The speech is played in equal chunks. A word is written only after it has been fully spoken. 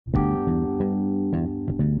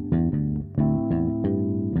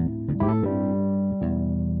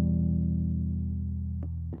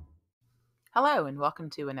Hello, and welcome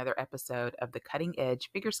to another episode of the Cutting Edge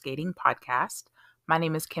Figure Skating Podcast. My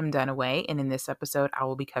name is Kim Dunaway, and in this episode, I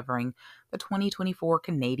will be covering the 2024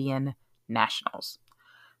 Canadian Nationals.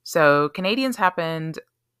 So, Canadians happened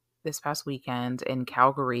this past weekend in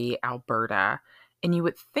Calgary, Alberta, and you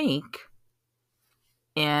would think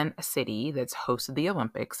in a city that's hosted the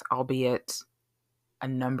Olympics, albeit a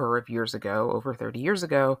number of years ago, over 30 years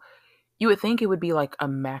ago, you would think it would be like a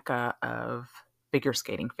mecca of figure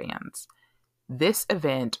skating fans. This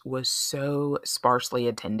event was so sparsely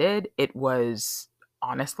attended. It was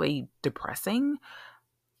honestly depressing.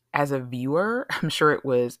 As a viewer, I'm sure it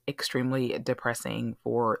was extremely depressing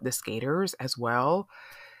for the skaters as well.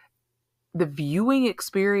 The viewing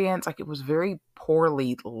experience, it was very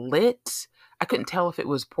poorly lit. I couldn't tell if it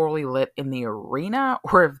was poorly lit in the arena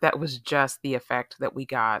or if that was just the effect that we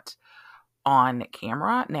got on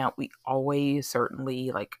camera. Now, we always certainly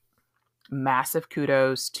massive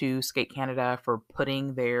kudos to Skate Canada for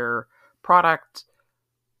putting their product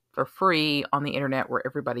for free on the internet where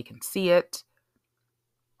everybody can see it.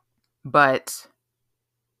 But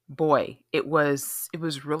boy, it was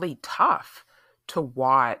really tough to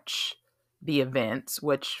watch the events,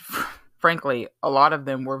 which frankly, a lot of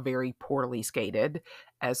them were very poorly skated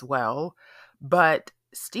as well. But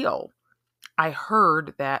still, I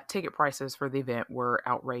heard that ticket prices for the event were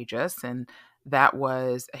outrageous, and that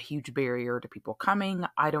was a huge barrier to people coming.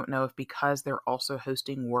 I don't know if because they're also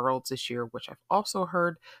hosting Worlds this year, which I've also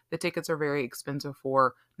heard the tickets are very expensive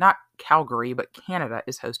for, not Calgary, but Canada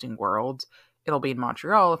is hosting Worlds. It'll be in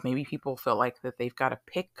Montreal. If maybe people feel like that they've got to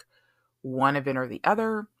pick one event or the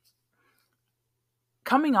other.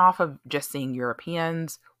 Coming off of just seeing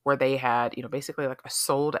Europeans where they had, basically like a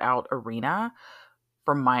sold out arena,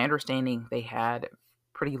 from my understanding, they had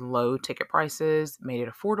pretty low ticket prices, made it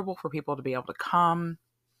affordable for people to be able to come.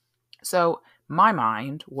 So my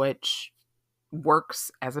mind, which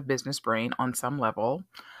works as a business brain on some level,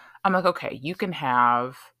 I'm like, okay, you can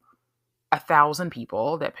have 1,000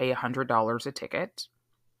 people that pay $100 a ticket,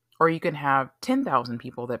 or you can have 10,000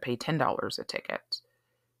 people that pay $10 a ticket.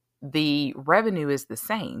 The revenue is the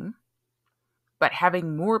same, but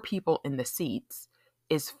having more people in the seats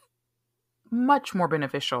is much more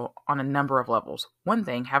beneficial on a number of levels. One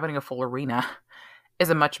thing, having a full arena is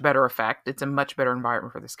a much better effect. It's a much better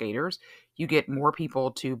environment for the skaters. You get more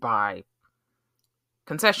people to buy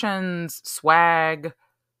concessions, swag,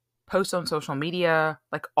 post on social media,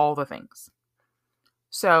 like all the things.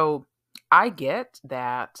 So I get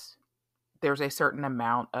that there's a certain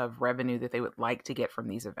amount of revenue that they would like to get from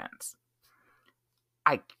these events.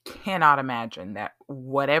 I cannot imagine that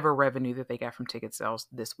whatever revenue that they got from ticket sales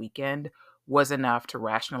this weekend was enough to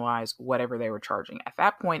rationalize whatever they were charging. At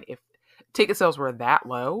that point, if ticket sales were that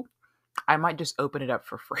low, I might just open it up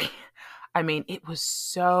for free. I mean, it was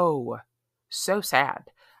so sad.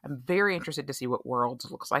 I'm very interested to see what Worlds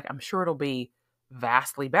looks like. I'm sure it'll be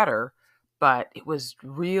vastly better, but it was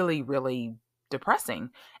really, really depressing.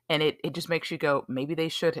 And it just makes you go, maybe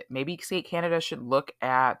Skate Canada should look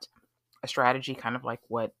at a strategy kind of like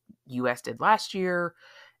what US did last year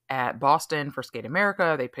at Boston for Skate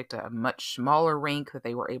America. They picked a much smaller rink that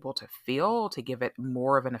they were able to fill to give it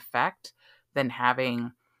more of an effect than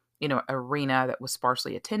having, an arena that was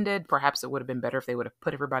sparsely attended. Perhaps it would have been better if they would have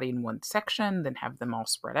put everybody in one section than have them all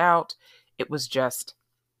spread out. It was just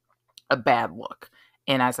a bad look.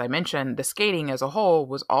 And as I mentioned, the skating as a whole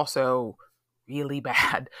was also really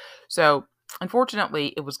bad. So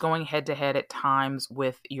unfortunately, it was going head to head at times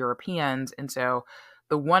with Europeans. And so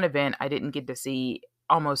the one event I didn't get to see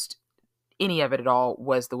almost any of it at all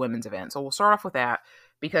was the women's event. So we'll start off with that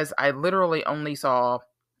because I literally only saw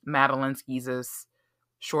Madeline Skiza's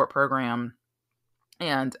short program,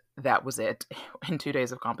 and that was it in 2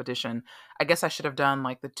 days of competition. I guess I should have done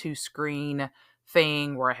like the 2-screen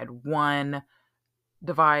thing where I had one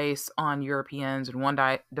device on Europeans and one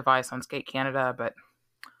device on Skate Canada, but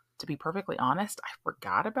to be perfectly honest, I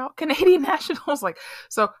forgot about Canadian Nationals.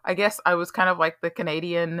 So I guess I was kind of like the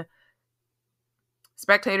Canadian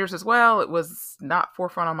spectators as well. It was not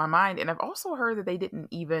forefront on my mind. And I've also heard that they didn't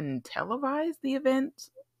even televise the event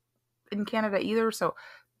in Canada either. So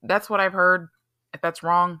that's what I've heard. If that's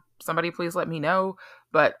wrong, somebody please let me know.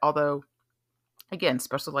 But although, again,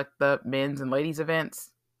 especially like the men's and ladies events,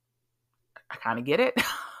 I kind of get it.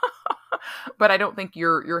 But I don't think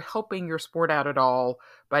you're helping your sport out at all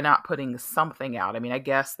by not putting something out. I mean, I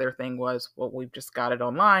guess their thing was, well, we've just got it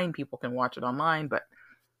online. People can watch it online, but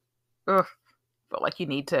felt like you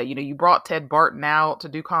need to, you brought Ted Barton out to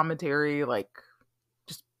do commentary,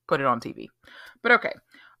 just put it on TV. But okay.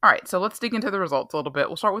 All right. So let's dig into the results a little bit.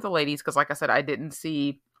 We'll start with the ladies because, like I said, I didn't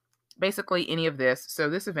see basically any of this. So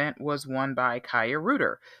this event was won by Kaya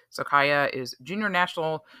Reuter. So Kaya is junior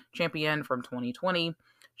national champion from 2020.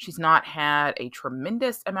 She's not had a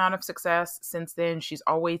tremendous amount of success since then. She's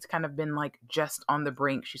always kind of been like just on the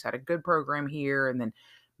brink. She's had a good program here and then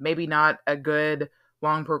maybe not a good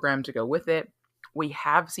long program to go with it. We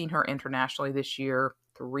have seen her internationally this year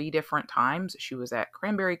 3 different times. She was at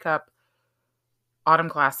Cranberry Cup, Autumn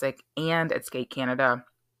Classic, and at Skate Canada.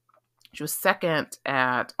 She was second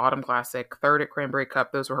at Autumn Classic, third at Cranberry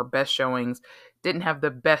Cup. Those were her best showings. Didn't have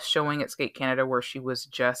the best showing at Skate Canada, where she was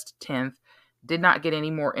just 10th. Did not get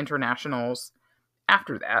any more internationals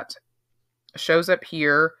after that. Shows up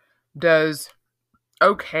here, does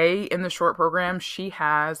okay in the short program. She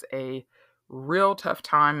has a real tough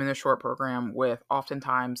time in the short program with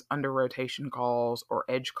oftentimes under rotation calls or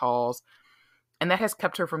edge calls. And that has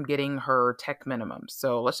kept her from getting her tech minimums.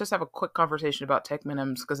 So let's just have a quick conversation about tech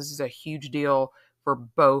minimums, because this is a huge deal for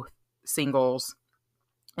both singles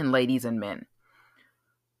and ladies and men.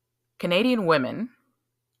 Canadian women,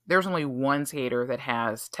 there's only one skater that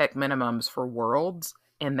has tech minimums for worlds,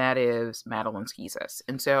 and that is Madeline Skeesis.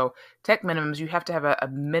 And so tech minimums, you have to have a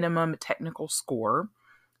minimum technical score.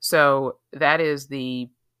 So that is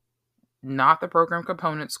not the program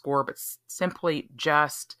component score, but simply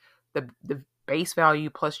just the base value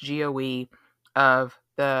plus GOE of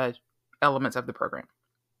the elements of the program.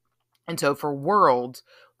 And so for worlds,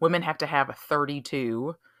 women have to have a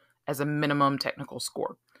 32 as a minimum technical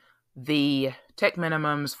score. The tech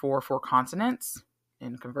minimums for 4 continents,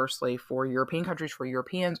 and conversely for European countries, for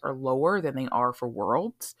Europeans, are lower than they are for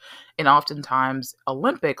worlds. And oftentimes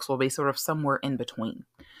Olympics will be sort of somewhere in between.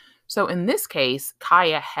 So in this case,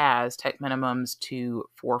 Kaya has tech minimums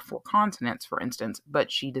for 4 continents, for instance, but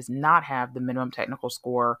she does not have the minimum technical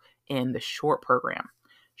score in the short program.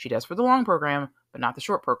 She does for the long program, but not the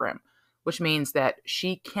short program, which means that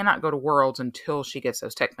she cannot go to Worlds until she gets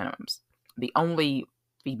those tech minimums. The only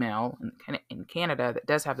female in Canada that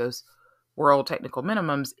does have those world technical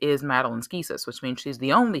minimums is Madeline Skeesis, which means she's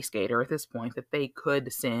the only skater at this point that they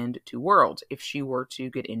could send to Worlds. If she were to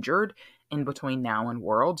get injured in between now and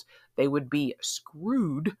Worlds, they would be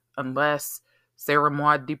screwed unless Sarah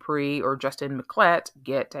Maud Dupree or Justin McClett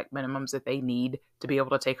get tech minimums that they need to be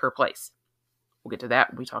able to take her place. We'll get to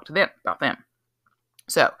that when we talk to them about them.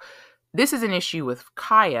 So this is an issue with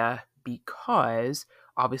Kaya because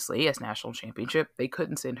obviously, as national championship, they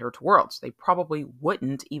couldn't send her to Worlds. They probably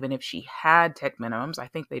wouldn't, even if she had tech minimums. I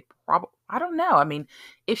think they'd I don't know. I mean,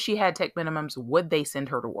 if she had tech minimums, would they send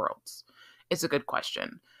her to Worlds? It's a good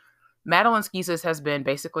question. Madeline Skeesis has been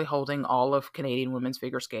basically holding all of Canadian women's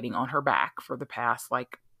figure skating on her back for the past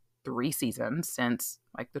 3 seasons, since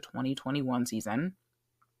the 2021 season.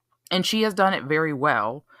 And she has done it very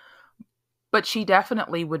well. But she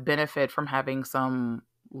definitely would benefit from having some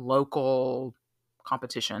local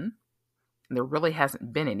competition. There really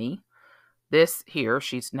hasn't been any. This here,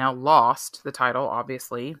 she's now lost the title,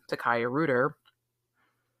 obviously, to Kaya Reuter.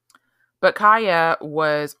 But Kaya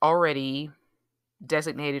was already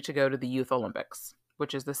designated to go to the Youth Olympics,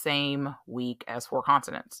 which is the same week as 4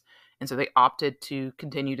 continents. And so they opted to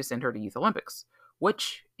continue to send her to Youth Olympics,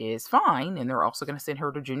 which is fine. And they're also going to send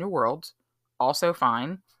her to Junior Worlds, also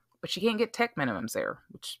fine. But she can't get tech minimums there,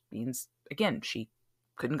 which means, again, she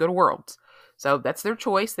couldn't go to Worlds. So that's their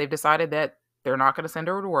choice. They've decided that they're not going to send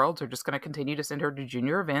her to Worlds. They're just going to continue to send her to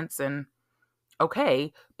junior events. And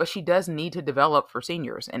okay, but she does need to develop for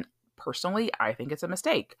seniors. And personally, I think it's a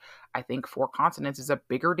mistake. I think 4 continents is a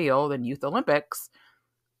bigger deal than Youth Olympics.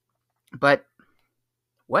 But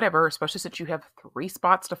whatever, especially since you have 3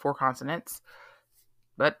 spots to 4 continents.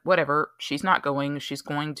 But whatever, she's not going. She's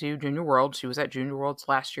going to Junior Worlds. She was at Junior Worlds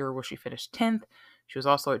last year where she finished 10th. She was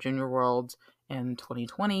also at Junior Worlds in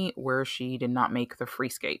 2020 where she did not make the free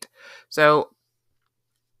skate. So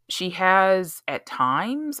she has at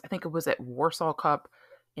times, I think it was at Warsaw Cup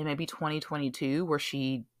in maybe 2022 where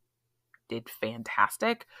she did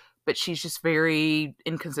fantastic, but she's just very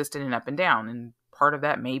inconsistent and up and down. And part of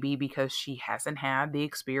that may be because she hasn't had the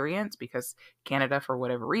experience, because Canada, for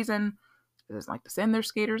whatever reason, doesn't like to send their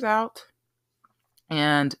skaters out.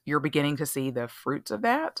 And you're beginning to see the fruits of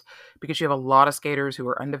that because you have a lot of skaters who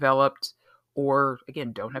are undeveloped or,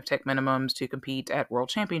 again, don't have tech minimums to compete at world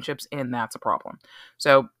championships, and that's a problem.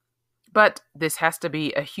 So, but this has to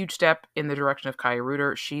be a huge step in the direction of Kaya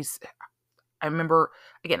Reuter. I remember,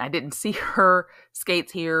 again, I didn't see her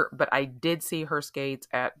skates here, but I did see her skates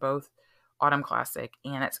at both Autumn Classic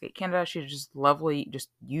and at Skate Canada. She's just lovely, just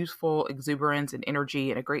youthful exuberance and energy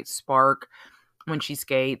and a great spark when she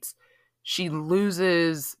skates. She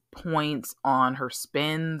loses points on her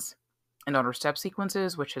spins and on her step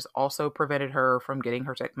sequences, which has also prevented her from getting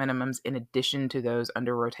her tech minimums in addition to those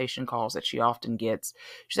under rotation calls that she often gets.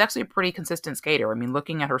 She's actually a pretty consistent skater. I mean,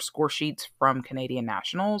 looking at her score sheets from Canadian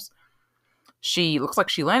Nationals, she looks like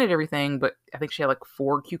she landed everything, but I think she had like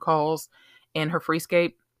 4 Q calls in her free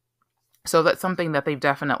skate. So that's something that they've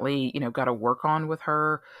definitely, got to work on with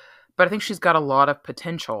her. But I think she's got a lot of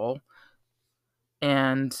potential,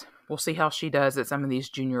 and we'll see how she does at some of these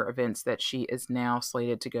junior events that she is now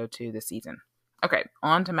slated to go to this season. Okay,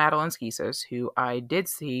 on to Madeline Skeesis, who I did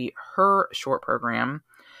see her short program,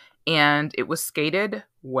 and it was skated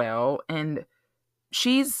well, and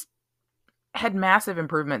she's had massive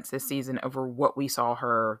improvements this season over what we saw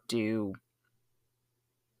her do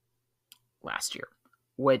last year,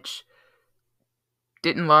 which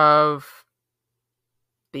didn't love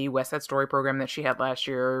the West Side Story program that she had last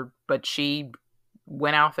year, but she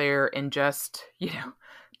went out there and just,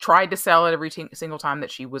 tried to sell it every single time that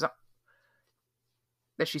she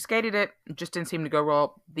skated it. It just didn't seem to go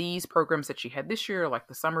well. These programs that she had this year, like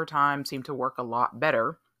the summertime, seemed to work a lot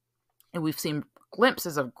better. And we've seen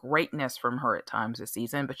glimpses of greatness from her at times this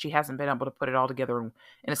season, but she hasn't been able to put it all together in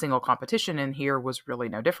a single competition, and here was really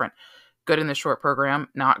no different. Good in the short program,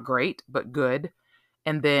 not great, but good.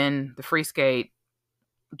 And then the free skate,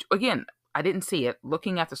 again, I didn't see it.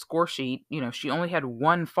 Looking at the score sheet, she only had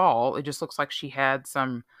 1 fall. It just looks like she had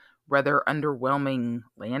some rather underwhelming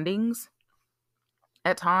landings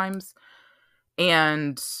at times.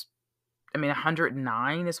 And,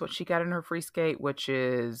 109 is what she got in her free skate, which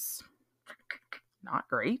is not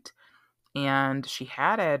great. And she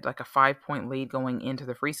had like a 5-point lead going into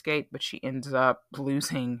the free skate, but she ends up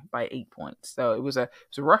losing by 8 points. So it was a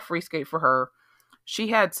rough free skate for her. She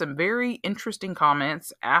had some very interesting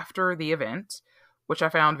comments after the event, which I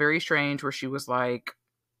found very strange, where she was like,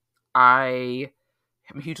 I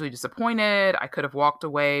am hugely disappointed. I could have walked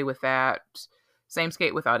away with that same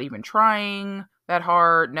skate without even trying that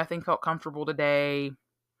hard. Nothing felt comfortable today.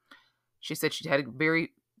 She said she'd had a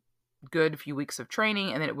very good few weeks of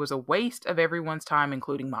training, and that it was a waste of everyone's time,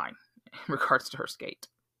 including mine, in regards to her skate.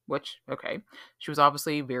 Which, okay, she was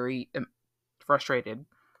obviously very frustrated.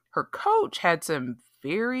 Her coach had some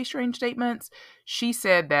very strange statements. She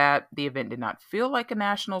said that the event did not feel like a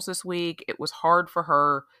nationals this week. It was hard for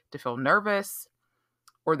her to feel nervous,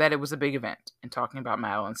 or that it was a big event, and talking about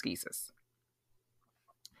Madeline Skeesis.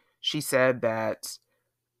 She said that,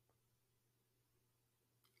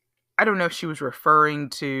 I don't know if she was referring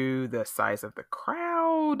to the size of the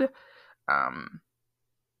crowd.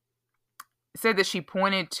 Said that she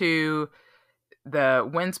pointed to the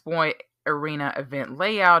Winspoint Arena event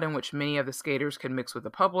layout, in which many of the skaters could mix with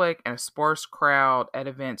the public, and a sparse crowd at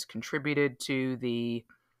events contributed to the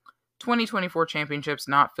 2024 championships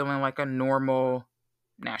not feeling like a normal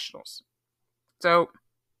nationals. So,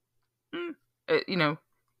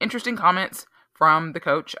 interesting comments from the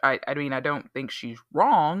coach. I don't think she's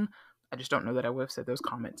wrong. I just don't know that I would have said those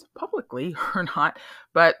comments publicly or not,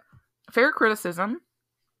 but fair criticism.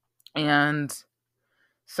 And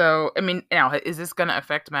so, now, is this going to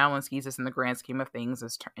affect Madeline Skeesis in the grand scheme of things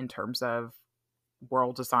in terms of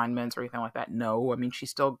Worlds assignments or anything like that? No.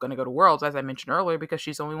 She's still going to go to Worlds, as I mentioned earlier, because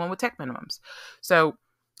she's the only one with tech minimums. So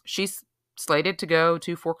she's slated to go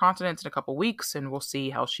to 4 continents in a couple weeks, and we'll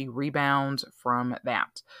see how she rebounds from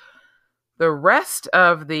that. The rest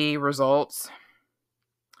of the results,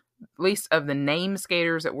 at least of the name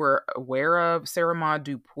skaters that we're aware of, Sarah Maud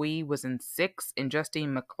Dupuis was in 6th, and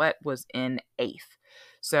Justine Maclette was in 8th.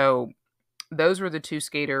 So those were the 2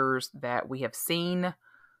 skaters that we have seen.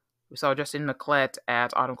 We saw Justine Maclette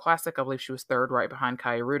at Autumn Classic. I believe she was 3rd, right behind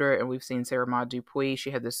Kaya Ruder. And we've seen Sarah Maud Dupuis.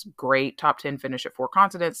 She had this great top 10 finish at 4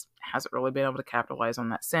 continents. Hasn't really been able to capitalize on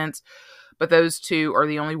that since. But those 2 are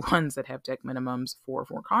the only ones that have tech minimums for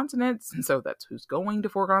 4 continents. And so that's who's going to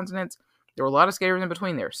 4 continents. There were a lot of skaters in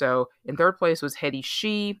between there. So in 3rd place was Hedy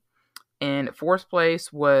Shih. In 4th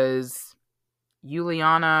place was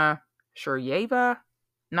Yuliana Shuryeva.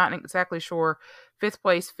 Not exactly sure. 5th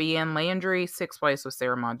place, Fianne Landry. 6th place was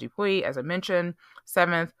Sarah Maud Dupuis, as I mentioned.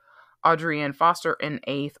 7th, Adrienne Foster. And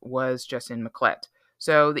 8th was Justine Maclette.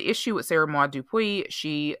 So the issue with Sarah Maud Dupuis,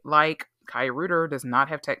 she, like Kaya Ruder, does not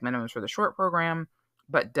have tech minimums for the short program,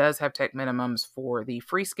 but does have tech minimums for the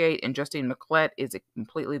free skate. And Justine Maclette is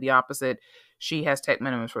completely the opposite. She has tech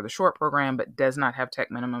minimums for the short program, but does not have tech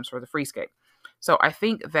minimums for the free skate. So I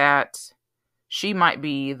think that she might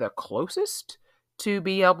be the closest to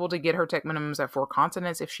be able to get her tech minimums at 4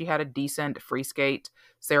 continents if she had a decent free skate.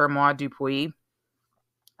 Sarah Maud Dupuis,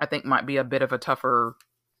 I think, might be a bit of a tougher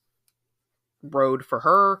road for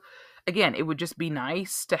her. Again, it would just be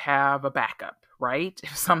nice to have a backup, right?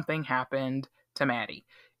 If something happened to Maddie.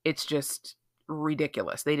 It's just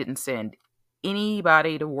ridiculous. They didn't send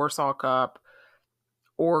anybody to Warsaw Cup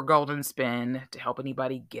or Golden Spin to help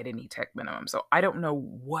anybody get any tech minimum. So I don't know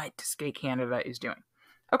what Skate Canada is doing.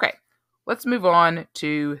 Okay, let's move on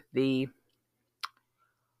to the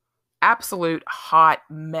absolute hot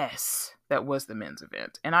mess that was the men's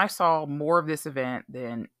event. And I saw more of this event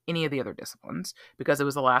than any of the other disciplines because it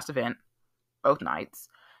was the last event both nights.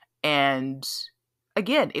 And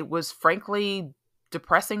again, it was frankly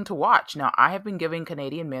depressing to watch. Now, I have been giving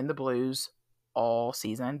Canadian men the blues all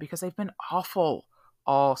season because they've been awful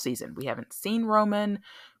all season. We haven't seen Roman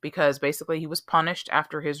because basically he was punished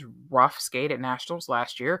after his rough skate at Nationals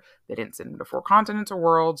last year. They didn't send him to Four Continents or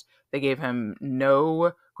Worlds. They gave him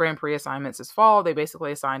no Grand Prix assignments this fall. They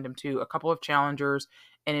basically assigned him to a couple of challengers,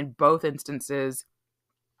 and in both instances,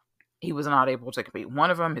 he was not able to compete. One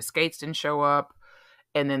of them, his skates didn't show up,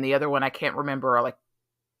 and then the other one, I can't remember, like,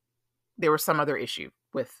 there was some other issue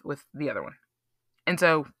with the other one. And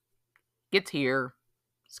so, gets here,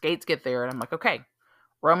 skates get there, and I'm like, okay,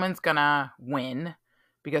 Roman's gonna win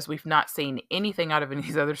because we've not seen anything out of any of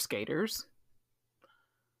these other skaters.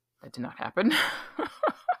 That did not happen.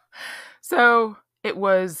 So it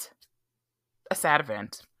was a sad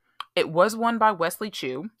event. It was won by Wesley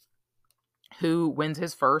Chu, who wins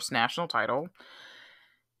his first national title.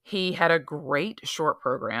 He had a great short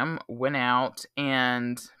program, went out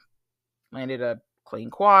and landed a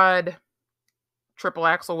clean quad. Triple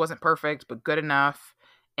axel wasn't perfect, but good enough.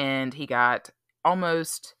 And he got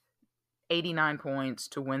almost 89 points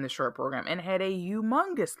to win the short program and had a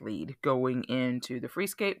humongous lead going into the free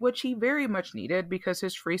skate, which he very much needed because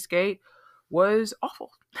his free skate was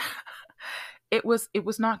awful. It was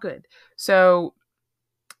not good. So,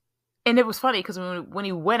 and it was funny because when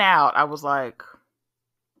he went out, I was like,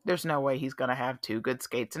 there's no way he's going to have two good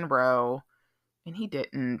skates in a row. And he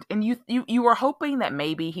didn't. And you were hoping that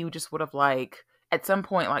maybe he just would have, like, at some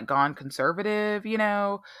point, like, gone conservative, you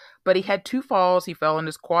know, but he had two falls. He fell in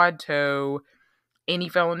his quad toe, and he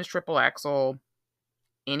fell in his triple axel,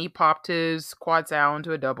 and he popped his quad sow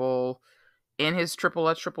into a double, and his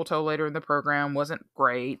triple toe later in the program wasn't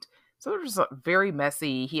great. So it was very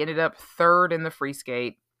messy. He ended up third in the free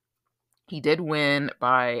skate. He did win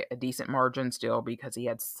by a decent margin still because he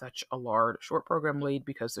had such a large short program lead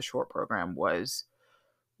because the short program was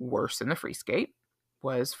worse than the free skate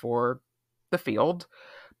was for the field,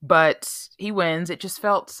 but he wins. It just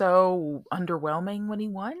felt so underwhelming when he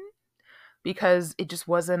won because it just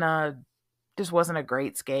wasn't a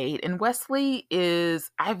great skate. And Wesley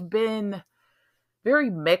I've been very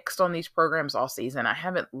mixed on these programs all season. I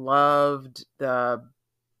haven't loved the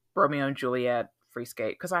Romeo and Juliet free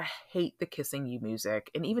skate because I hate the Kissing You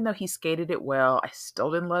music. And even though he skated it well, I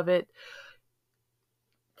still didn't love it.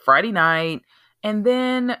 Friday night. And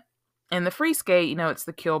then in the free skate, you know, it's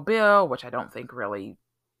the Kill Bill, which I don't think really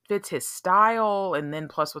fits his style. And then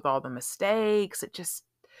plus with all the mistakes, it just,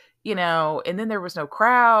 you know, and then there was no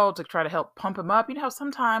crowd to try to help pump him up. You know how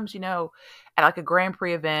sometimes, you know, at like a Grand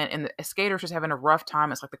Prix event and the skater's just having a rough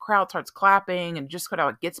time, it's like the crowd starts clapping and just kind of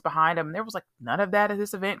like gets behind him. And there was like none of that at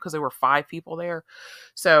this event because there were 5 people there.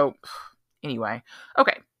 So anyway,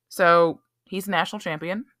 okay. So he's a national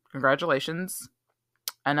champion. Congratulations.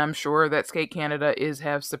 And I'm sure that Skate Canada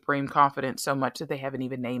have supreme confidence so much that they haven't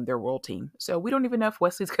even named their world team. So we don't even know if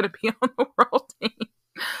Wesley's going to be on the world team.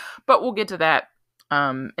 But we'll get to that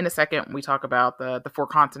in a second when we talk about the Four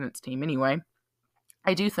Continents team anyway.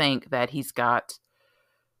 I do think that he's got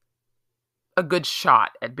a good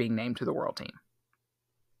shot at being named to the world team.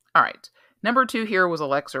 All right. Number 2 here was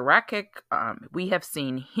Alexa Rakic. We have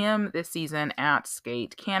seen him this season at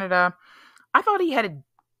Skate Canada. I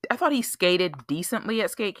thought he skated decently at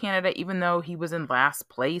Skate Canada, even though he was in last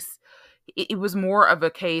place. It was more of a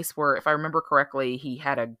case where, if I remember correctly, he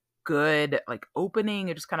had a good like opening.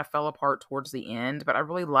 It just kind of fell apart towards the end, but I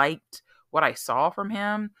really liked what I saw from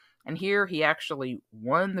him. And here he actually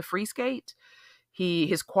won the free skate.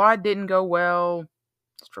 His quad didn't go well.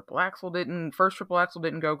 His first triple axel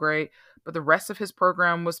didn't go great, but the rest of his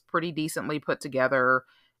program was pretty decently put together.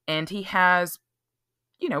 And he has,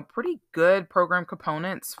 you know, pretty good program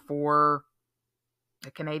components for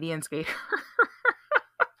a Canadian skater.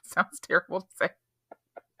 Sounds terrible to say.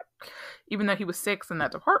 Even though he was 6th in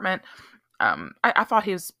that department, I thought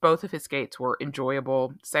both of his skates were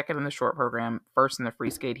enjoyable. 2nd in the short program, 1st in the free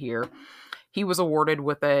skate here. He was awarded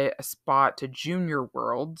with a spot to Junior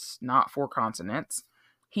Worlds, not Four Continents.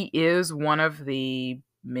 He is one of the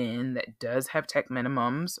men that does have tech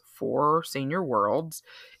minimums for Senior Worlds,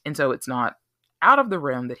 and so it's not out of the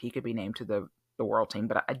realm that he could be named to the world team,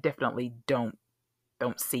 but I definitely don't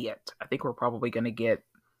see it. I think we're probably going to get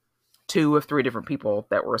 2 of 3 different people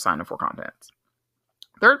that were assigned to 4 continents.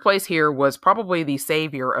 Third place here was probably the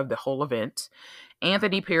savior of the whole event,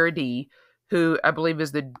 Anthony Paradis, who I believe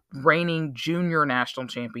is the reigning junior national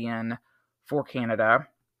champion for Canada.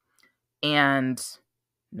 And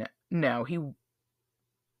no, he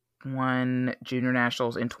won junior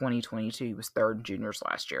nationals in 2022. He was third in juniors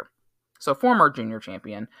last year. So former junior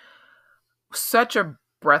champion. Such a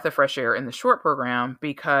breath of fresh air in the short program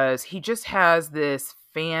because he just has this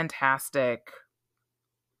fantastic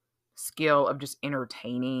skill of just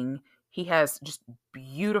entertaining. He has just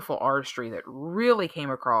beautiful artistry that really came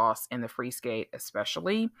across in the free skate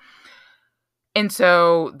especially. And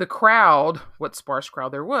so the crowd, what sparse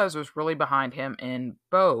crowd there was really behind him in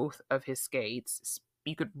both of his skates.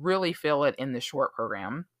 You could really feel it in the short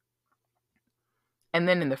program. And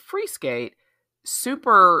then in the free skate,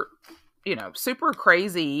 super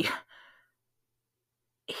crazy.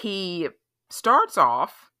 He starts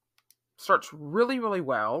really, really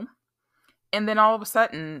well. And then all of a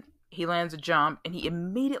sudden, he lands a jump and he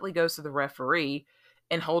immediately goes to the referee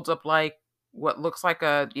and holds up like what looks like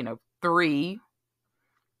a, 3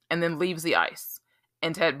 and then leaves the ice.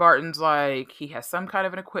 And Ted Barton's like, he has some kind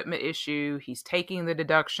of an equipment issue. He's taking the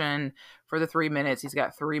deduction for the 3 minutes. He's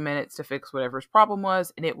got 3 minutes to fix whatever his problem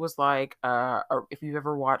was. And it was like, if you've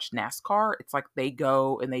ever watched NASCAR, it's like they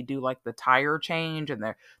go and they do like the tire change and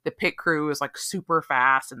the pit crew is like super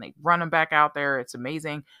fast and they run them back out there. It's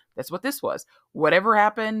amazing. That's what this was. Whatever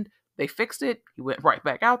happened, they fixed it. He went right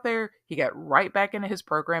back out there. He got right back into his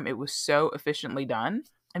program. It was so efficiently done.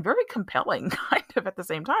 And very compelling kind of at the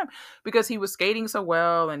same time because he was skating so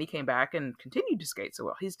well and he came back and continued to skate so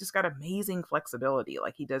well. He's just got amazing flexibility.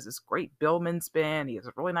 Like he does this great Billman spin. He has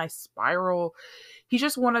a really nice spiral. He's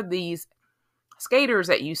just one of these skaters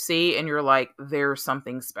that you see and you're like, there's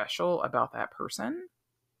something special about that person.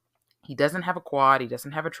 He doesn't have a quad. He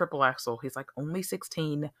doesn't have a triple axel. He's like only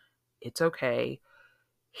 16. It's okay.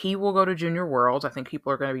 He will go to Junior Worlds. I think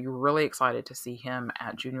people are going to be really excited to see him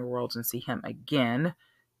at Junior Worlds and see him again.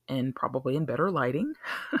 And probably in better lighting.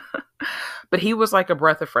 But he was like a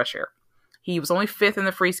breath of fresh air. He was only 5th in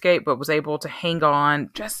the free skate, but was able to hang on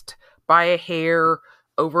just by a hair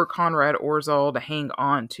over Conrad Orzel to hang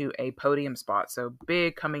on to a podium spot. So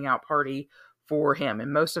big coming out party for him.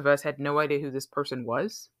 And most of us had no idea who this person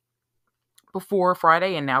was before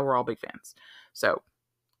Friday, and now we're all big fans. So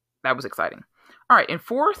that was exciting. All right, and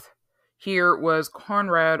 4th here was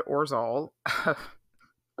Conrad Orzel.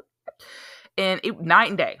 And night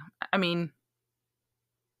and day. I mean,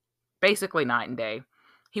 basically night and day.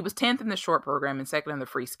 He was 10th in the short program and 2nd in the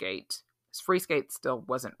free skate. His free skate still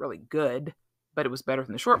wasn't really good, but it was better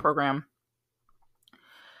than the short program.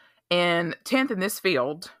 And 10th in this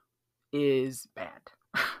field is bad.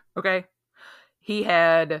 Okay? He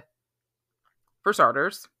had, for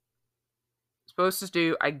starters, was supposed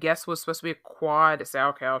to be a quad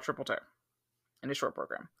Salchow triple toe in his short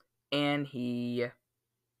program. And he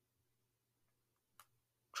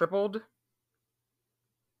tripled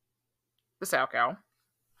the Salchow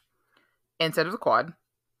instead of the quad.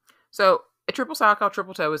 So a triple Salchow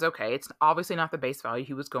triple toe is okay. It's obviously not the base value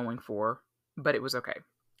he was going for, but it was okay.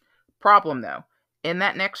 Problem though, in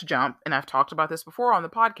that next jump, and I've talked about this before on the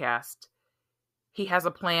podcast, he has a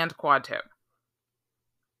planned quad toe.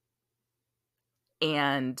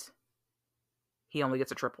 And he only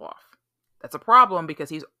gets a triple off. That's a problem because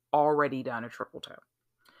he's already done a triple toe.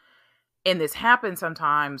 And this happens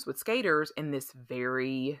sometimes with skaters in this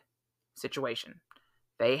very situation.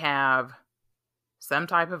 They have some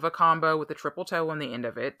type of a combo with a triple toe on the end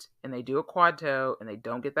of it, and they do a quad toe, and they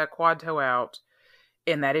don't get that quad toe out,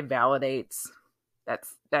 and that invalidates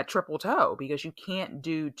that triple toe because you can't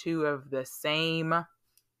do 2 of the same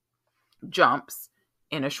jumps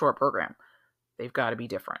in a short program. They've got to be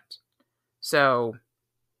different. So,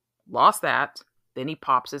 lost that. Then he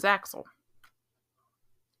pops his axle.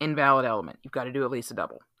 Invalid element. You've got to do at least a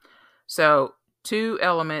double. So 2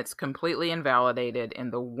 elements completely invalidated,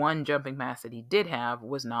 and the 1 jumping mass that he did have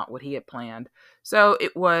was not what he had planned. So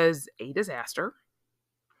it was a disaster.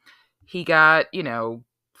 He got,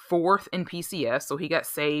 4th in PCS, so he got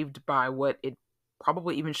saved by what it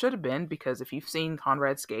probably even should have been, because if you've seen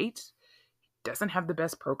Conrad skate, he doesn't have the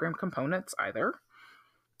best program components either.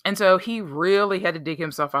 And so he really had to dig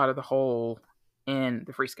himself out of the hole in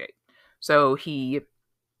the free skate. So he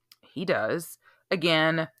does.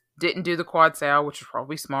 Again, didn't do the quad sal, which was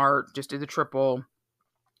probably smart. Just did the triple.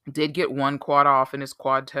 Did get 1 quad off in his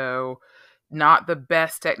quad toe. Not the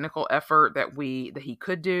best technical effort that he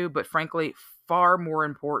could do, but frankly, far more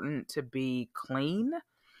important to be clean.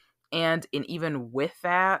 And even with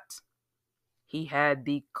that, he had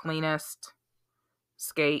the cleanest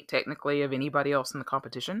skate, technically, of anybody else in the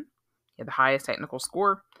competition. He had the highest technical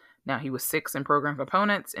score. Now, he was 6th in program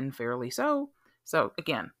components, and fairly so. So,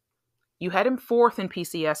 again, you had him 4th in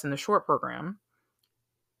PCS in the short program,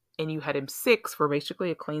 and you had him 6th for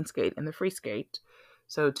basically a clean skate in the free skate.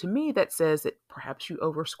 So to me, that says that perhaps you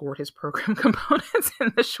overscored his program components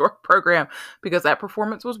in the short program because that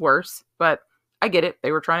performance was worse. But I get it.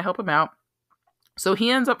 They were trying to help him out. So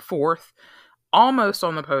he ends up 4th, almost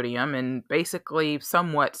on the podium, and basically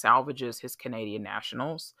somewhat salvages his Canadian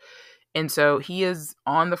nationals. And so he is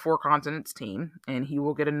on the Four Continents team, and he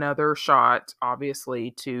will get another shot,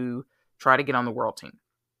 obviously, to try to get on the world team.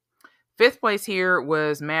 5th place here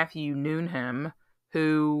was Matthew Newnham,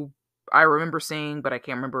 who I remember seeing, but I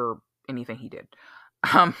can't remember anything he did.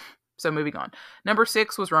 So moving on. Number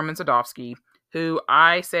 6 was Roman Sadovsky, who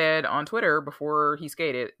I said on Twitter before he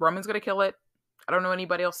skated, Roman's going to kill it. I don't know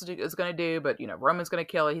anybody else is going to do, but, Roman's going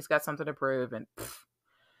to kill it. He's got something to prove. And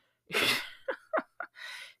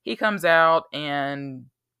he comes out and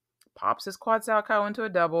pops his quad salchow into a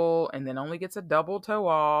double and then only gets a double toe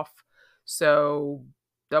off. So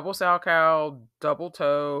double salchow, double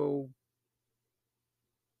toe.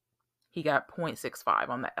 He got 0.65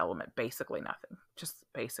 on the element. Basically nothing. Just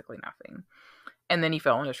basically nothing. And then he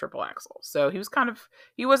fell into triple axel. So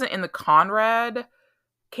he wasn't in the Conrad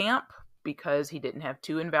camp because he didn't have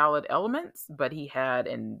 2 invalid elements, but he had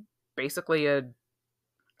basically a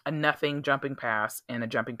nothing jumping pass and a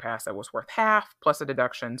jumping pass that was worth half plus a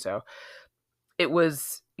deduction. So it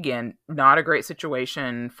was, again, not a great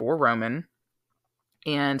situation for Roman.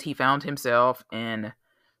 And he found himself in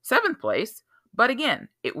 7th place. But again,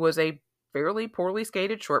 it was a fairly poorly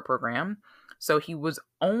skated short program. So he was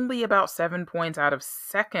only about 7 points out of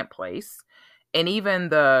 2nd place. And even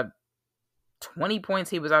the 20 points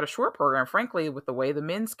he was out of short program, frankly, with the way the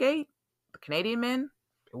men skate, the Canadian men,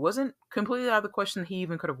 it wasn't completely out of the question he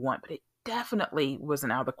even could have won. But it definitely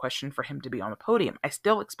wasn't out of the question for him to be on the podium. I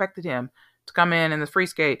still expected him to come in the free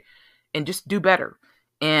skate and just do better.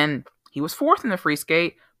 And he was 4th in the free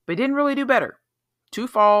skate, but didn't really do better. 2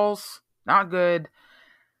 falls, not good.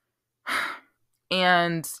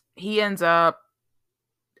 And he ends up,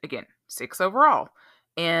 again, 6th overall.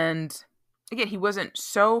 And again, he wasn't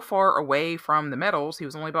so far away from the medals. He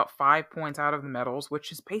was only about 5 points out of the medals,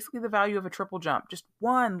 which is basically the value of a triple jump. Just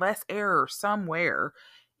one less error somewhere,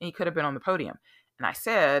 and he could have been on the podium. And I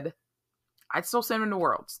said, I'd still send him to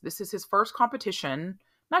Worlds. This is his first competition,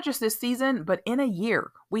 not just this season, but in a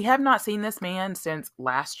year. We have not seen this man since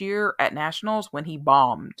last year at Nationals when he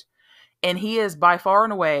bombed. And he is by far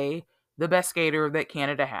and away the best skater that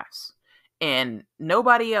Canada has. And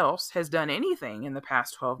nobody else has done anything in the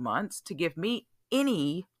past 12 months to give me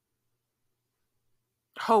any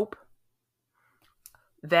hope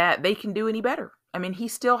that they can do any better. I mean, he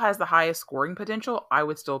still has the highest scoring potential. I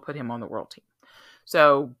would still put him on the world team.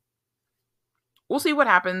 So we'll see what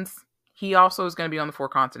happens. He also is going to be on the Four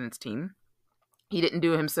Continents team. He didn't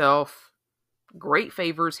do himself great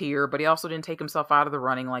favors here, but he also didn't take himself out of the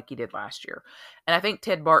running like he did last year. And I think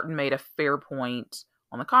Ted Barton made a fair point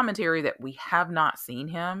on the commentary that we have not seen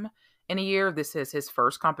him in a year. This is his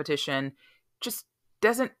first competition. Just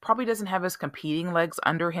probably doesn't have his competing legs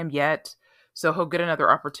under him yet. So he'll get another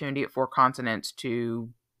opportunity at Four Continents to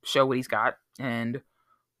show what he's got, and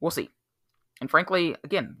we'll see. And frankly,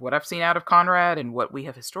 again, what I've seen out of Conrad and what we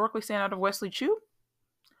have historically seen out of Wesley Chu,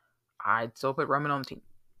 I'd still put Roman on the team.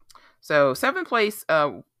 So 7th place,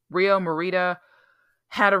 Rio Morita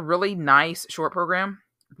had a really nice short program.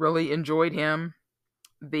 Really enjoyed him.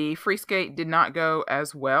 The free skate did not go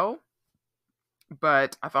as well,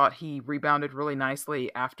 but I thought he rebounded really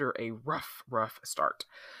nicely after a rough start.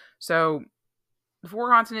 So the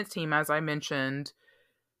Four Continents team, as I mentioned,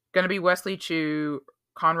 going to be Wesley Chu,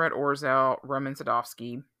 Conrad Orzel, Roman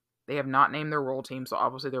Sadovsky. They have not named their world team, so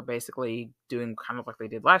obviously they're basically doing kind of like they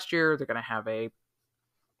did last year. They're going to have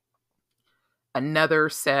another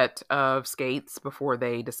set of skates before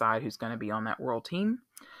they decide who's going to be on that world team.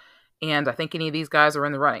 And I think any of these guys are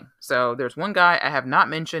in the running. So there's one guy I have not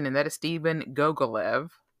mentioned, and that is Steven Gogolev.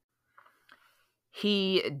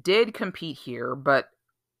 He did compete here, but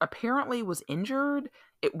apparently was injured.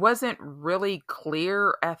 It wasn't really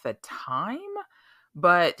clear at the time,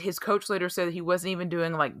 but his coach later said that he wasn't even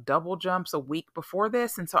doing like double jumps a week before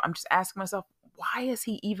this. And so I'm just asking myself, why is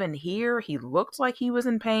he even here? He looked like he was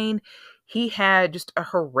in pain. He had just a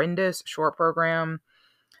horrendous short program.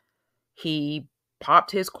 He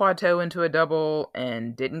popped his quad toe into a double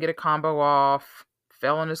and didn't get a combo off,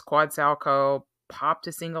 fell on his quad salchow, popped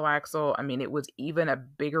a single axle. I mean, it was even a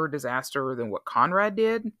bigger disaster than what Conrad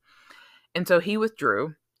did. And so he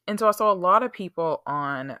withdrew. And so I saw a lot of people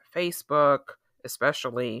on Facebook,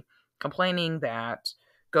 especially, complaining that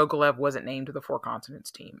Gogolev wasn't named to the Four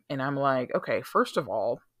Continents team. And I'm like, okay, first of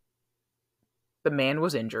all, the man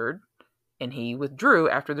was injured and he withdrew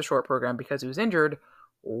after the short program because he was injured.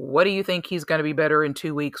 What do you think he's going to be better in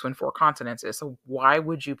 2 weeks when Four Continents is? So why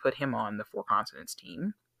would you put him on the Four Continents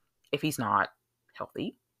team if he's not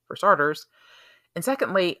healthy, for starters? And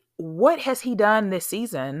secondly, what has he done this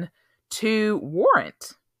season to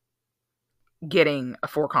warrant getting a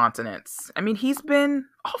Four Continents? I mean, he's been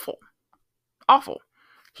awful. Awful.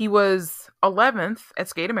 He was 11th at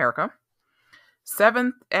Skate America,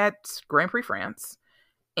 7th at Grand Prix France,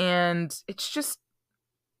 and it's just,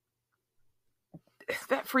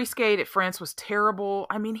 that free skate at France was terrible.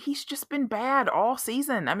 I mean, he's just been bad all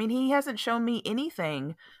season. I mean, he hasn't shown me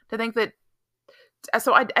anything to think that.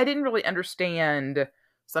 So I didn't really understand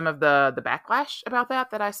some of the backlash about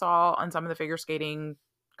that I saw on some of the figure skating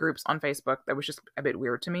groups on Facebook. That was just a bit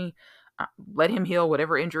weird to me. Let him heal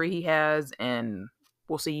whatever injury he has, and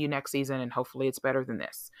we'll see you next season, and hopefully it's better than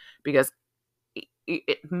this. Because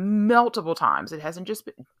multiple times, it hasn't just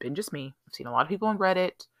been just me. I've seen a lot of people on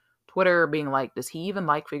Reddit, Twitter being like, does he even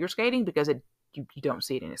like figure skating? Because you don't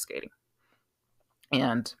see it in his skating.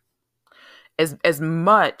 And as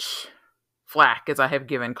much flack as I have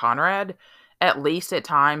given Conrad, at least at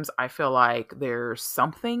times I feel like there's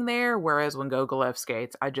something there. Whereas when Gogolev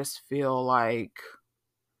skates, I just feel like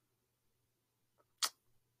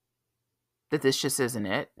that this just isn't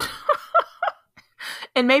it.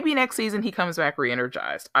 And maybe next season he comes back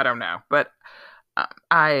re-energized. I don't know. But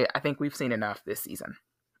I think we've seen enough this season.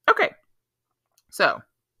 Okay. So,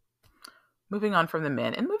 moving on from the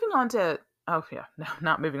men and moving on to,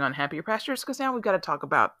 not moving on happier pastures, because now we've got to talk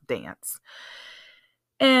about dance.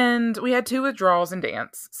 And we had 2 withdrawals in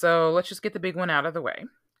dance. So let's just get the big one out of the way.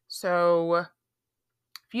 So a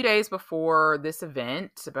few days before this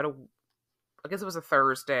event, I guess it was a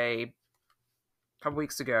Thursday, a couple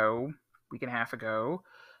weeks ago, week and a half ago,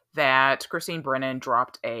 that Christine Brennan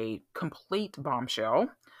dropped a complete bombshell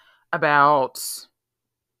about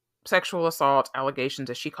sexual assault allegations,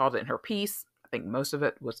 as she called it in her piece. I think most of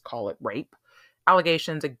it was call it rape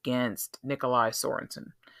allegations against Nikolai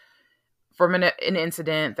Sorensen from an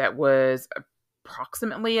incident that was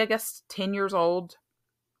approximately, I guess, 10 years old,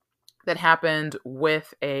 that happened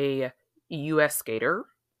with a U.S. skater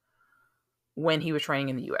when he was training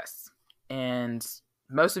in the U.S. And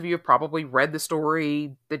most of you have probably read the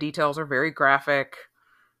story. The details are very graphic.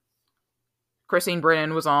 Christine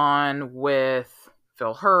Brennan was on with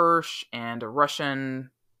Phil Hirsch and a Russian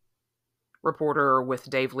reporter with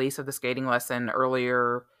Dave Leese of the Skating Lesson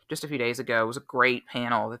earlier, just a few days ago. It was a great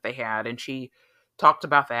panel that they had, and she talked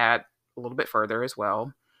about that a little bit further as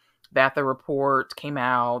well. That the report came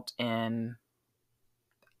out, and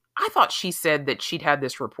I thought she said that she'd had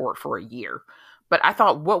this report for a year, but I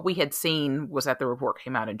thought what we had seen was that the report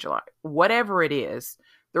came out in July. Whatever it is,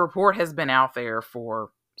 the report has been out there for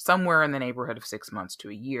somewhere in the neighborhood of 6 months to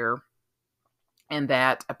a year, and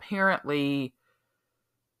that apparently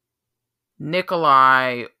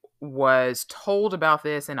Nikolai was told about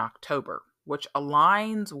this in October, which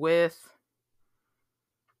aligns with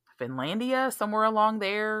Finlandia, somewhere along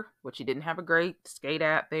there, which he didn't have a great skate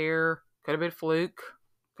at there. Could have been fluke.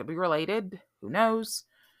 Could be related. Who knows?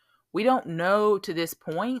 We don't know to this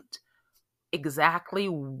point exactly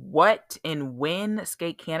what and when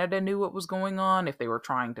Skate Canada knew what was going on, if they were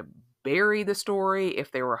trying to bury the story,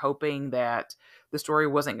 if they were hoping that the story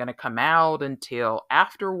wasn't going to come out until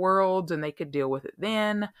after Worlds and they could deal with it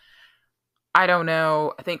then. I don't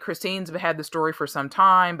know. I think Christine's had the story for some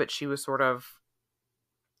time, but she was sort of,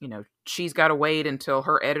 she's got to wait until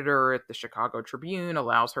her editor at the Chicago Tribune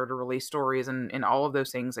allows her to release stories and all of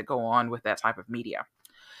those things that go on with that type of media.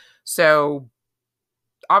 So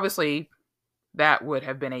obviously that would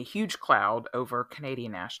have been a huge cloud over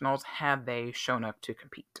Canadian nationals had they shown up to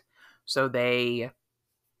compete. So they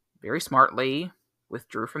very smartly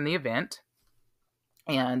withdrew from the event.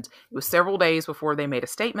 And it was several days before they made a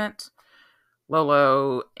statement.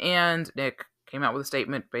 Lolo and Nick came out with a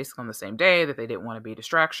statement basically on the same day that they didn't want to be a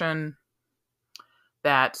distraction,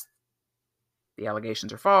 that the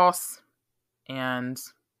allegations are false, and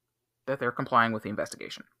that they're complying with the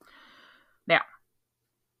investigation. Now,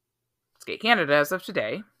 Skate Canada, as of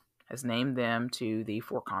today, has named them to the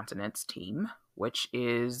Four Continents team, which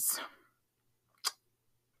is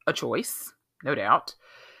a choice, no doubt.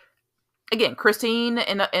 Again, Christine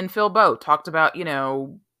and Phil both talked about,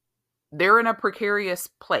 they're in a precarious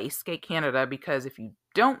place, Skate Canada, because if you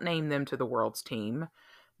don't name them to the World's team,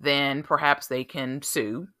 then perhaps they can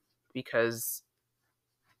sue because,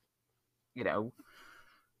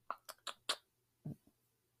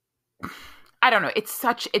 I don't know. It's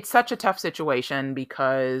such a tough situation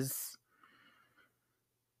because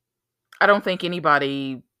I don't think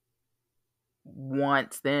anybody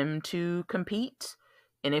wants them to compete.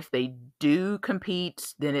 And if they do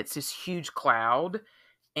compete, then it's this huge cloud.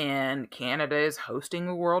 And Canada is hosting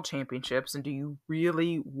the World Championships. And do you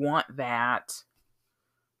really want that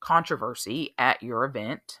controversy at your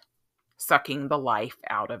event, sucking the life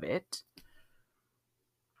out of it?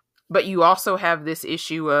 But you also have this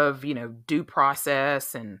issue of, due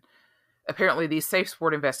process, and apparently these safe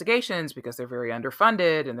sport investigations, because they're very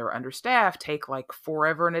underfunded and they're understaffed, take like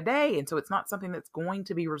forever and a day. And so it's not something that's going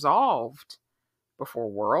to be resolved before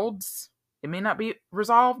Worlds. It may not be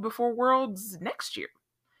resolved before Worlds next year.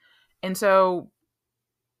 And so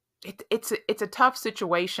it's a tough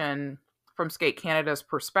situation from Skate Canada's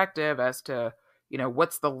perspective as to,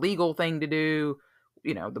 what's the legal thing to do.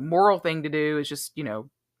 The moral thing to do is just,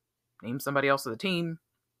 name somebody else of the team,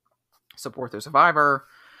 support their survivor.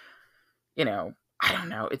 I don't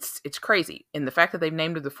know. It's crazy. And the fact that they've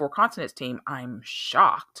named it the Four Continents team, I'm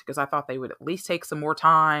shocked, because I thought they would at least take some more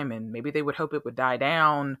time and maybe they would hope it would die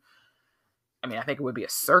down. I mean, I think it would be a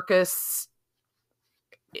circus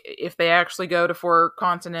if they actually go to four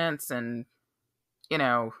continents. And,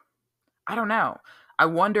 I don't know. I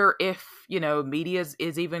wonder if, media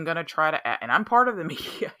is even going to try to, and I'm part of the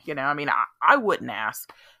media, I mean, I wouldn't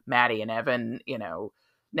ask Maddie and Evan,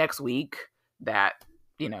 next week that,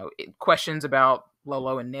 questions about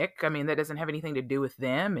Lolo and Nick. I mean, that doesn't have anything to do with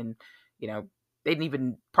them. And, they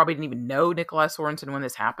probably didn't even know Nikolai Sorensen when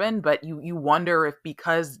this happened, but you wonder if,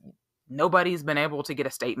 because nobody's been able to get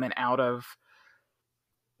a statement out of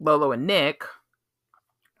Lolo and Nick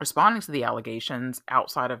responding to the allegations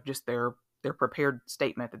outside of just their prepared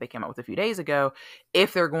statement that they came out with a few days ago,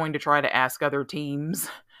 if they're going to try to ask other teams,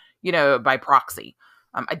 by proxy.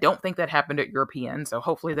 I don't think that happened at European, so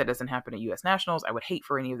hopefully that doesn't happen at U.S. Nationals. I would hate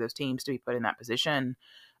for any of those teams to be put in that position.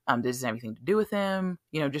 This doesn't have anything to do with them,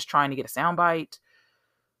 just trying to get a soundbite.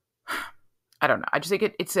 I don't know. I just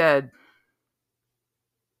think it's a...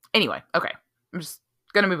 Anyway, okay. I'm just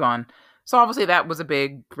going to move on. So obviously that was a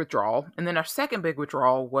big withdrawal. And then our second big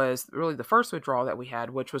withdrawal was really the first withdrawal that we had,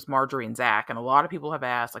 which was Marjorie and Zach. And a lot of people have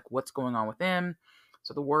asked, like, what's going on with them?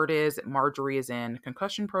 So the word is that Marjorie is in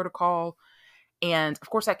concussion protocol. And of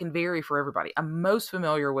course that can vary for everybody. I'm most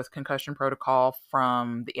familiar with concussion protocol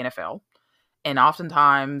from the NFL. And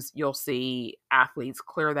oftentimes you'll see athletes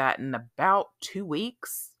clear that in about 2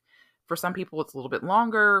 weeks. For some people, it's a little bit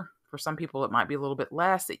longer. For some people, it might be a little bit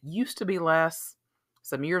less. It used to be less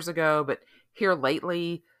some years ago, but here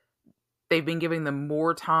lately, they've been giving them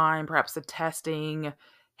more time. Perhaps the testing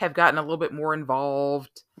have gotten a little bit more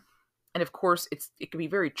involved. And of course, it can be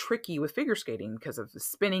very tricky with figure skating because of the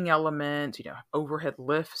spinning element, overhead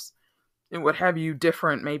lifts and what have you,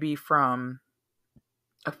 different maybe from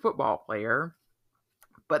a football player.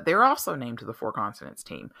 But they're also named to the Four Continents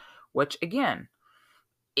team, which again,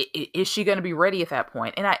 is she going to be ready at that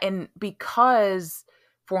point? And because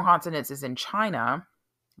Four Continents is in China,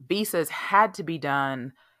 visas had to be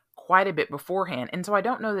done quite a bit beforehand. And so I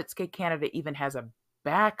don't know that Skate Canada even has a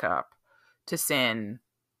backup to send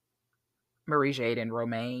Marie-Jade and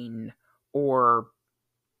Romaine or,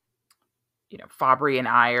 Fabry and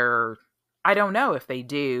Iyer. I don't know if they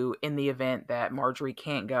do in the event that Marjorie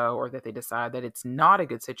can't go, or that they decide that it's not a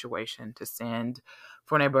good situation to send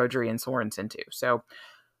Fournier Beaudry and Sorensen to. So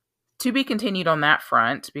to be continued on that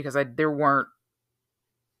front, because there weren't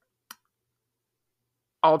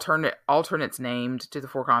alternates named to the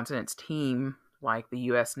Four Continents team like the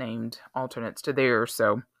U.S. named alternates to theirs.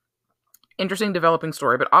 So interesting developing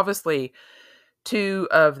story. But obviously, 2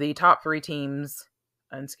 of the top 3 teams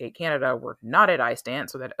in Skate Canada were not at ice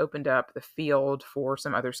dance, so that opened up the field for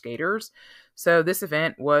some other skaters. So this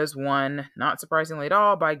event was won, not surprisingly at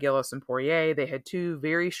all, by Gillis and Poirier. They had 2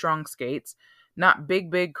 very strong skates, not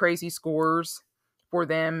big, crazy scores for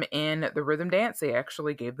them in the rhythm dance. They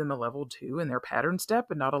actually gave them a level 2 in their pattern step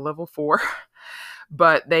and not a level 4.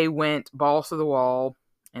 But they went balls to the wall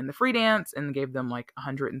in the free dance and gave them like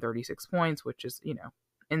 136 points, which is,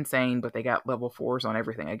 insane. But they got level 4s on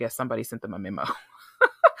everything. I guess somebody sent them a memo.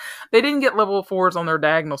 They didn't get level 4s on their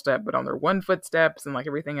diagonal step, but on their 1-foot steps and like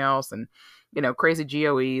everything else. And, crazy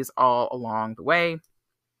GOEs all along the way.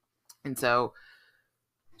 And so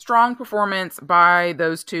strong performance by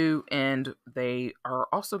those 2, and they are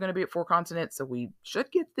also going to be at Four Continents, so we should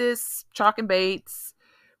get this Chalk and Bates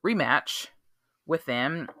rematch with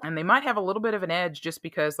them, and they might have a little bit of an edge just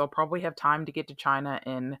because they'll probably have time to get to China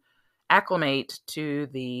and acclimate to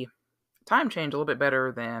the time change a little bit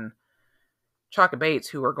better than Chalk and Bates,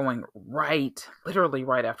 who are going literally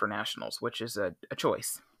right after Nationals, which is a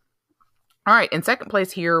choice. All right, in second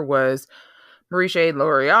place here was Marie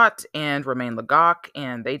Laureat and Romain Legac,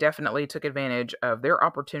 and they definitely took advantage of their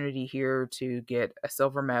opportunity here to get a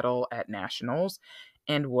silver medal at nationals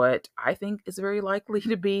and what I think is very likely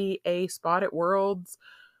to be a spot at Worlds.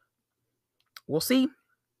 We'll see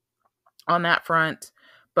on that front,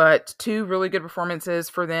 but two really good performances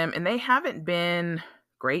for them, and they haven't been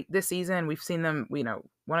great this season. We've seen them,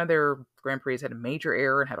 one of their Grand Prix had a major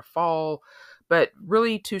error and had a fall, but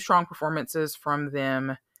really two strong performances from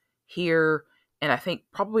them here. And I think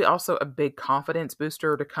probably also a big confidence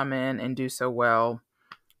booster to come in and do so well.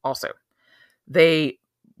 Also, they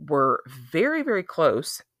were very, very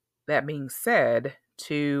close, that being said,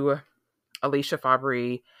 to Alicia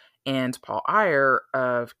Fabry and Paul Iyer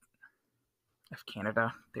of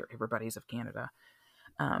Canada. Everybody's of Canada.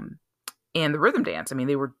 And the rhythm dance, I mean,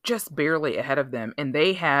 they were just barely ahead of them. And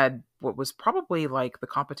they had what was probably like the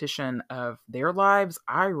competition of their lives.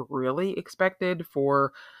 I really expected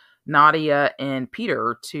for Nadia and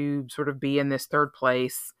Peter to sort of be in this third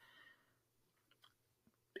place.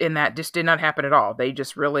 And that just did not happen at all. They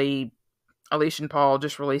just really, Alicia and Paul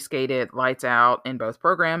just really skated lights out in both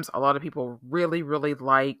programs. A lot of people really, really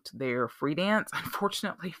liked their free dance.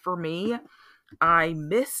 Unfortunately for me, I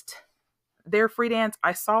missed their free dance.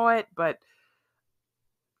 I saw it, but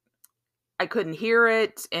I couldn't hear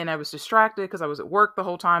it, and I was distracted because I was at work the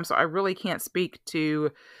whole time, so I really can't speak to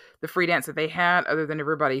the free dance that they had, other than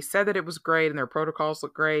everybody said that it was great and their protocols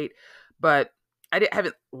look great, but I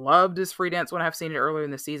haven't loved this free dance when I've seen it earlier in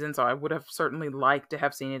the season, so I would have certainly liked to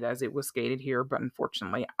have seen it as it was skated here, but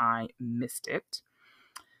unfortunately I missed it.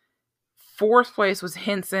 Fourth place was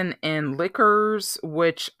Henson and Liquors,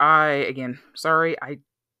 which I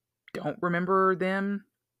don't remember them.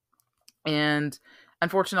 And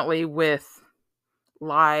unfortunately, with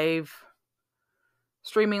live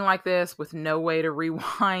streaming like this, with no way to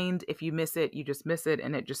rewind, if you miss it, you just miss it,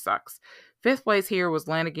 and it just sucks. Fifth place here was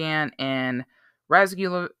Lanigan and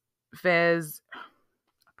Razgulevez.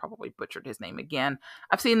 Probably butchered his name again.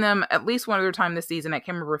 I've seen them at least one other time this season. I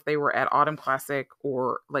can't remember if they were at Autumn Classic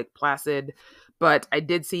or Lake Placid, but I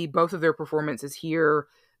did see both of their performances here.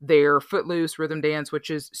 Their Footloose rhythm dance, which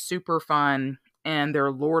is super fun, and their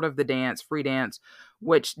Lord of the Dance free dance,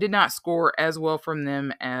 which did not score as well from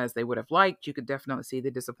them as they would have liked. You could definitely see the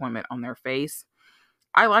disappointment on their face.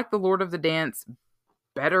 I like the Lord of the Dance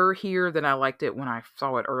better here than I liked it when I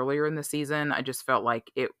saw it earlier in the season. I just felt like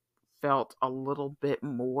it felt a little bit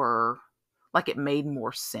more like it made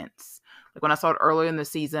more sense. Like when I saw it earlier in the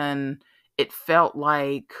season, it felt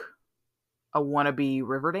like a wannabe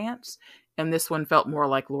river dance, and this one felt more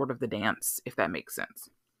like Lord of the Dance, if that makes sense.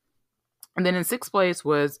 And then in sixth place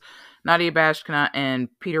was Nadia Bashkina and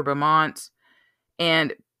Peter Beaumont,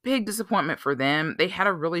 and big disappointment for them. They had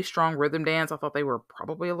a really strong rhythm dance. I thought they were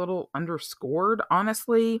probably a little underscored,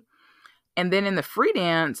 honestly. And then in the free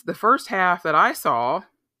dance, the first half that I saw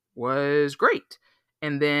was great.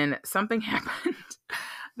 And then something happened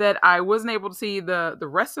that I wasn't able to see the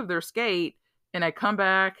rest of their skate. And I come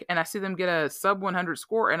back and I see them get a sub 100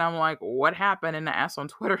 score. And I'm like, what happened? And I asked on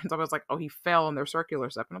Twitter, and so I was like, oh, he fell in their circular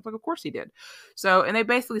stuff. And I was like, of course he did. So, and they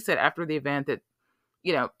basically said after the event that,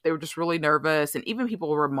 they were just really nervous. And even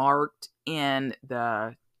people remarked in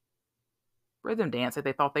the rhythm dance that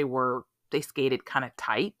they thought they skated kind of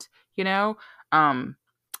tight, And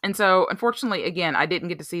so, unfortunately, again, I didn't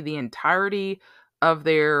get to see the entirety of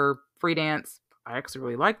their free dance. I actually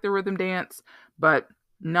really liked the rhythm dance, but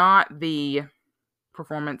not the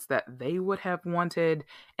performance that they would have wanted.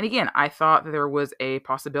 And again, I thought that there was a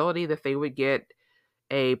possibility that they would get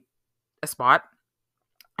a spot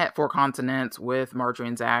at Four Continents with Marjorie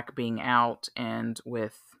and Zach being out and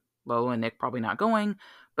with Lola and Nick probably not going.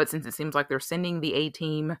 But since it seems like they're sending the A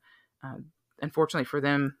team, unfortunately for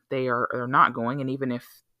them, they're not going. And even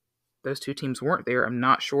if those two teams weren't there, I'm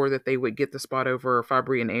not sure that they would get the spot over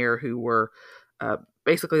Fabry and Air, who were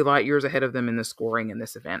basically light years ahead of them in the scoring in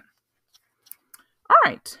this event. All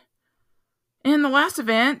right. And the last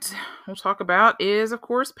event we'll talk about is, of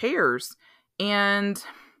course, pairs. And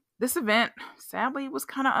this event, sadly, was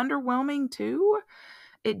kind of underwhelming too.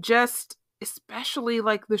 It just, especially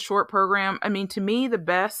like the short program. I mean, to me, the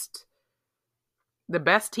best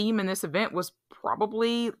team in this event was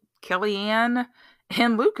probably Kellyanne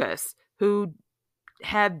and Lucas, who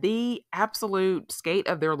had the absolute skate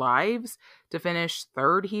of their lives to finish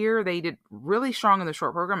third here. They did really strong in the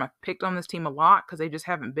short program. I picked on this team a lot because they just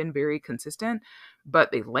haven't been very consistent,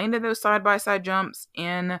 but they landed those side-by-side jumps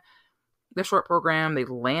in the short program. They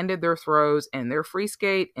landed their throws, and their free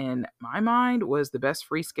skate, in my mind, was the best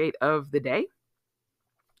free skate of the day.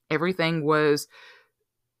 Everything was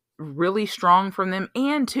really strong from them.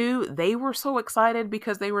 And two, they were so excited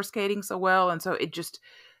because they were skating so well. And so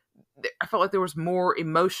I felt like there was more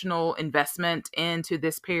emotional investment into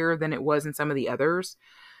this pair than it was in some of the others.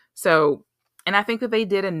 So, and I think that they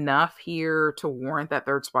did enough here to warrant that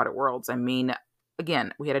third spot at Worlds. I mean,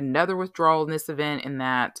 again, we had another withdrawal in this event in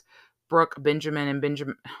that Benjamin and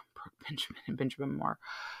Benjamin Mamar.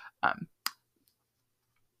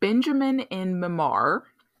 Benjamin and Mamar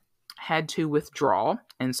had to withdraw,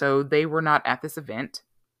 and so they were not at this event.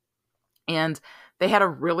 And they had a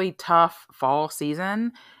really tough fall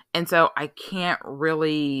season, and so I can't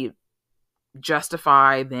really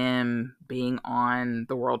justify them being on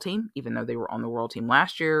the world team, even though they were on the world team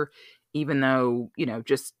last year, even though,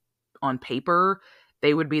 just on paper,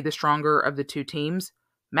 they would be the stronger of the two teams.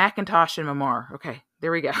 McIntosh and Mamar. Okay,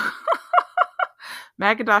 there we go.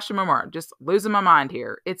 McIntosh and Mamar. Just losing my mind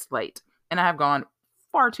here. It's late. And I have gone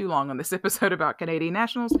far too long on this episode about Canadian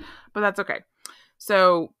nationals, but that's okay.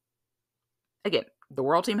 So, again, the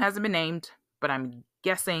world team hasn't been named, but I'm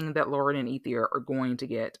guessing that Lauren and Ethier are going to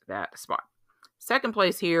get that spot. Second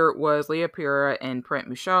place here was Leah Pira and Trent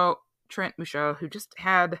Michaud, who just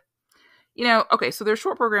had, okay, so their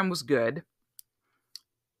short program was good.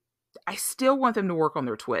 I still want them to work on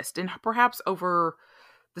their twist, and perhaps over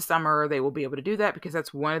the summer they will be able to do that, because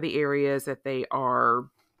that's one of the areas that they are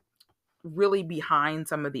really behind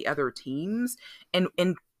some of the other teams. And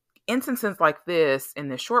in instances like this, in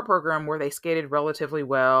the short program where they skated relatively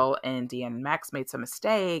well and Deanna and Max made some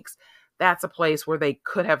mistakes, that's a place where they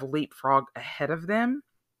could have leapfrogged ahead of them.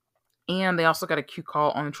 And they also got a cue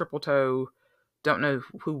call on the triple toe. Don't know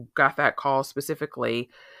who got that call specifically,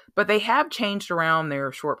 but they have changed around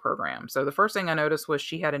their short program. So the first thing I noticed was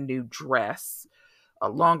she had a new dress,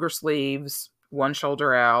 longer sleeves, one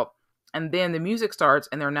shoulder out. And then the music starts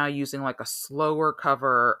and they're now using like a slower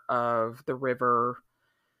cover of the River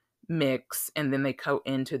mix. And then they go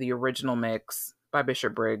into the original mix by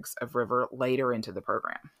Bishop Briggs of River later into the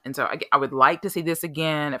program. And so I would like to see this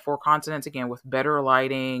again at Four Continents again with better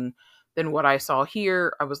lighting than what I saw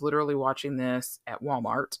here. I was literally watching this at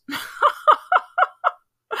Walmart.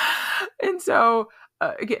 And so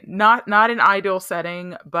again, not an ideal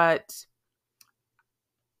setting, but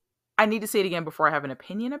I need to see it again before I have an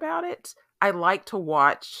opinion about it. I like to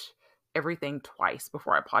watch everything twice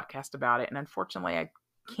before I podcast about it. And unfortunately, I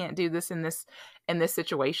can't do this in this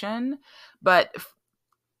situation. But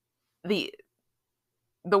the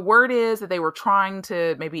word is that they were trying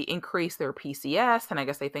to maybe increase their PCS. And I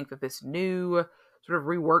guess they think that this new sort of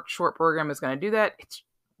reworked short program is going to do that. It's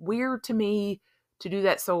weird to me to do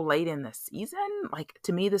that so late in the season. Like,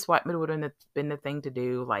 to me, this would have been the thing to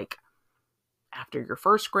do, like, after your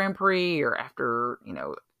first Grand Prix or after,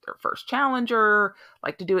 their first challenger,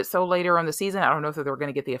 like to do it so later on the season. I don't know if they're going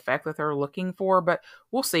to get the effect that they're looking for, but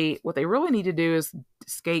we'll see. What they really need to do is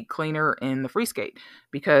skate cleaner in the free skate,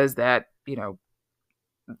 because that,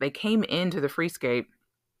 they came into the free skate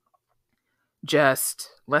just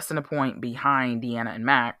less than a point behind Deanna and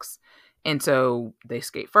Max. And so they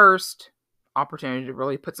skate first, opportunity to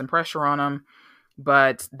really put some pressure on them,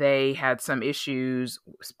 but they had some issues.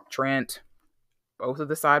 Trent, both of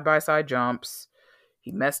the side-by-side jumps,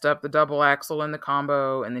 he messed up the double axel in the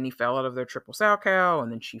combo, and then he fell out of their triple salchow,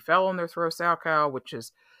 and then she fell on their throw salchow, which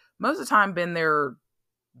has most of the time been their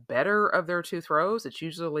better of their two throws. It's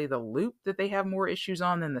usually the loop that they have more issues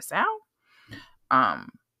on than the sow. I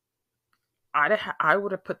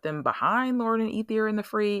would have put them behind Lauren and Ethier in the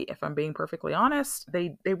free, if I'm being perfectly honest.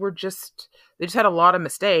 They just had a lot of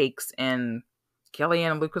mistakes, and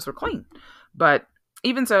Kellyanne and Lucas were clean. But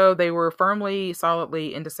even so, they were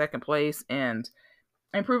solidly into second place and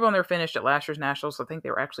improve on their finish at last year's Nationals. So I think they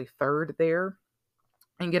were actually third there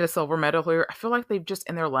and get a silver medal here. I feel like they've just,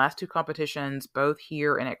 in their last two competitions, both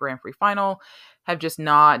here and at Grand Prix Final, have just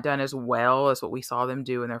not done as well as what we saw them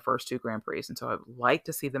do in their first two Grand Prix. And so I'd like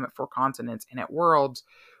to see them at Four Continents and at Worlds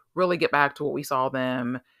really get back to what we saw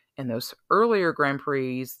them in those earlier Grand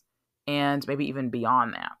Prix and maybe even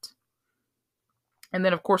beyond that. And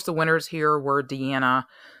then, of course, the winners here were Deanna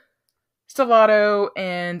Stellato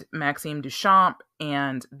and Maxime Duchamp,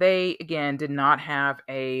 and they, again, did not have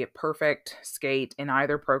a perfect skate in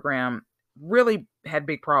either program. Really had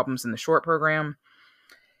big problems in the short program.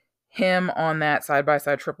 Him on that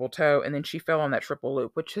side-by-side triple toe, and then she fell on that triple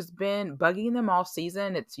loop, which has been bugging them all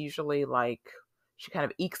season. It's usually like she kind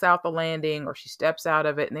of ekes out the landing or she steps out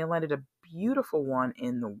of it, and they landed a beautiful one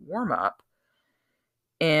in the warm-up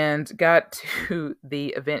and got to the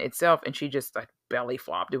event itself, and she just like belly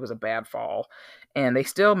flopped. It was a bad fall, and they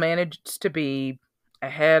still managed to be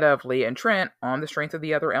ahead of Leah and Trent on the strength of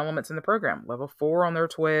the other elements in the program. Level 4 on their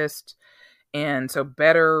twist And so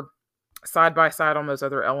better side by side on those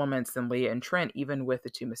other elements than Leah and Trent, even with the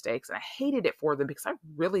 2 mistakes. And I hated it for them because I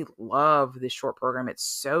really love this short program. It's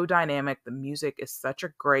so dynamic. The music is such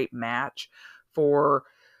a great match for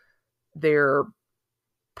their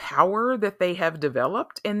power that they have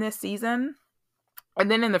developed in this season.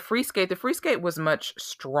 And then in the free skate was much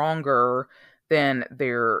stronger than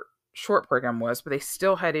their short program was, but they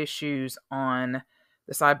still had issues on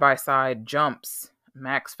the side by side jumps.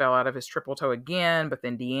 Max fell out of his triple toe again, but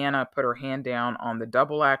then Deanna put her hand down on the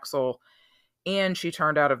double axel and she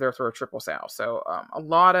turned out of there through a triple sow. So a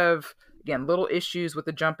lot of, again, little issues with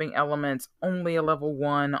the jumping elements, only a level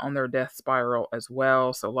 1 on their death spiral as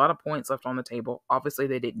well. So a lot of points left on the table. Obviously,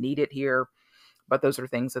 they didn't need it here, but those are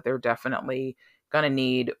things that they're definitely going to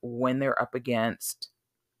need when they're up against,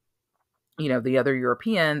 the other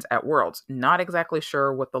Europeans at Worlds. Not exactly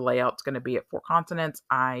sure what the layout's going to be at 4 continents.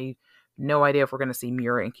 I no idea if we're going to see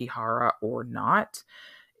Miura and Kihara or not.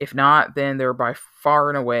 If not, then they're by far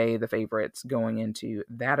and away the favorites going into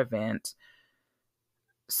that event.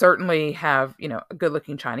 Certainly have, a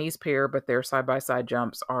good-looking Chinese pair, but their side-by-side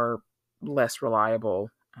jumps are less reliable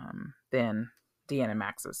than Deanna and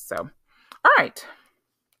Max's. So, all right.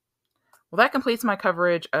 Well, that completes my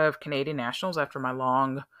coverage of Canadian Nationals after my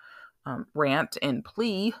long rant and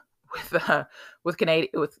plea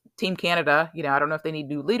with Team Canada. I don't know if they need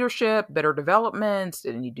new leadership, better development.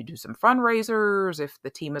 Do they need to do some fundraisers? If the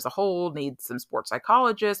team as a whole needs some sports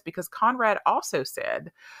psychologists, because Conrad also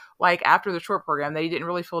said, after the short program, that he didn't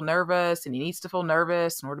really feel nervous, and he needs to feel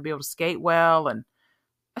nervous in order to be able to skate well, and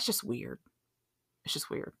that's just weird. It's just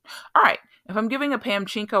weird. All right, if I'm giving a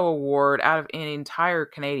Pamchenko award out of an entire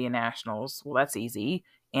Canadian Nationals, well, that's easy.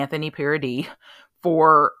 Anthony Paradis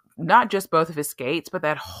for not just both of his skates, but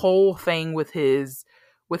that whole thing with his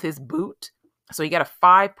boot. So he got a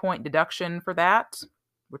 5-point deduction for that,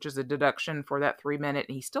 which is a deduction for that 3 minute,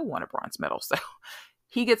 and he still won a bronze medal. So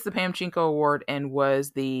he gets the Pamchenko award and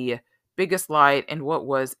was the biggest light in what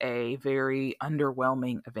was a very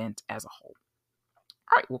underwhelming event as a whole.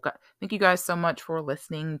 All right, well, thank you guys so much for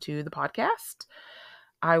listening to the podcast.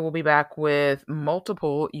 I will be back with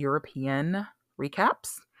multiple European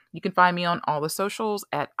recaps. You can find me on all the socials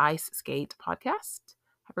at Ice Skate Podcast.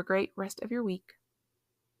 Have a great rest of your week.